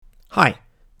Hi,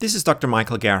 this is Dr.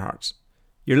 Michael Gerhardt.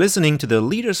 You're listening to the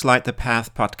Leaders Light the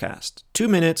Path podcast, 2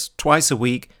 minutes twice a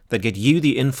week that get you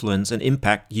the influence and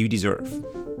impact you deserve.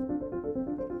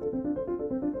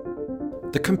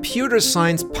 The computer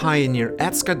science pioneer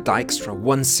Edsger Dijkstra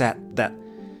once said that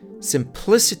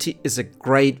simplicity is a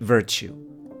great virtue,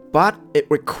 but it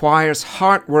requires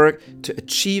hard work to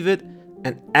achieve it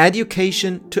and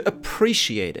education to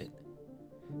appreciate it.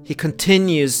 He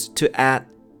continues to add,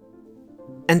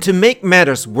 and to make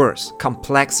matters worse,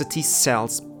 complexity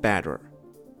sells better.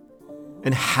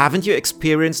 And haven't you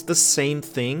experienced the same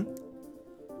thing?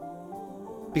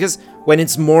 Because when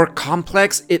it's more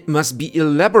complex, it must be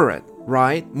elaborate,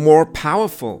 right? More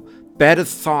powerful, better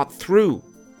thought through,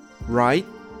 right?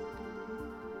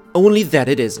 Only that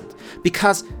it isn't.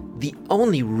 Because the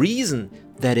only reason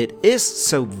that it is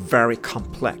so very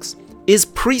complex is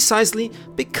precisely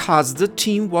because the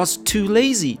team was too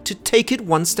lazy to take it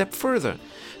one step further,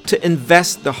 to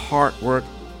invest the hard work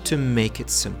to make it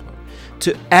simpler,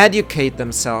 to educate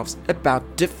themselves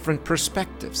about different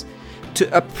perspectives,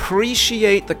 to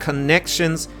appreciate the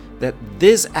connections that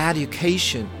this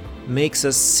education makes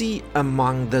us see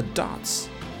among the dots.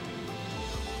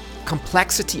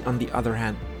 Complexity, on the other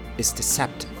hand, is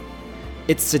deceptive.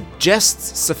 It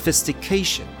suggests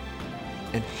sophistication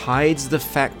and hides the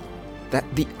fact that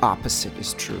the opposite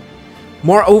is true.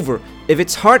 Moreover, if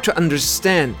it's hard to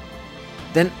understand,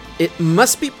 then it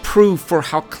must be proof for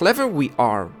how clever we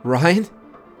are, right?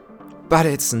 But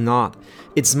it's not.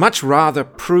 It's much rather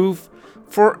proof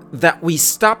for that we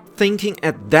stopped thinking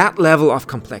at that level of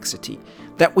complexity,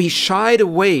 that we shied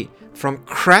away from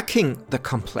cracking the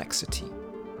complexity.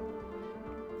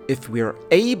 If we are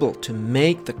able to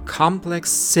make the complex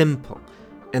simple,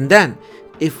 and then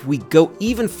if we go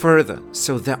even further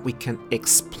so that we can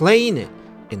explain it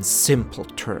in simple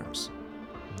terms,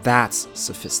 that's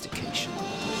sophistication.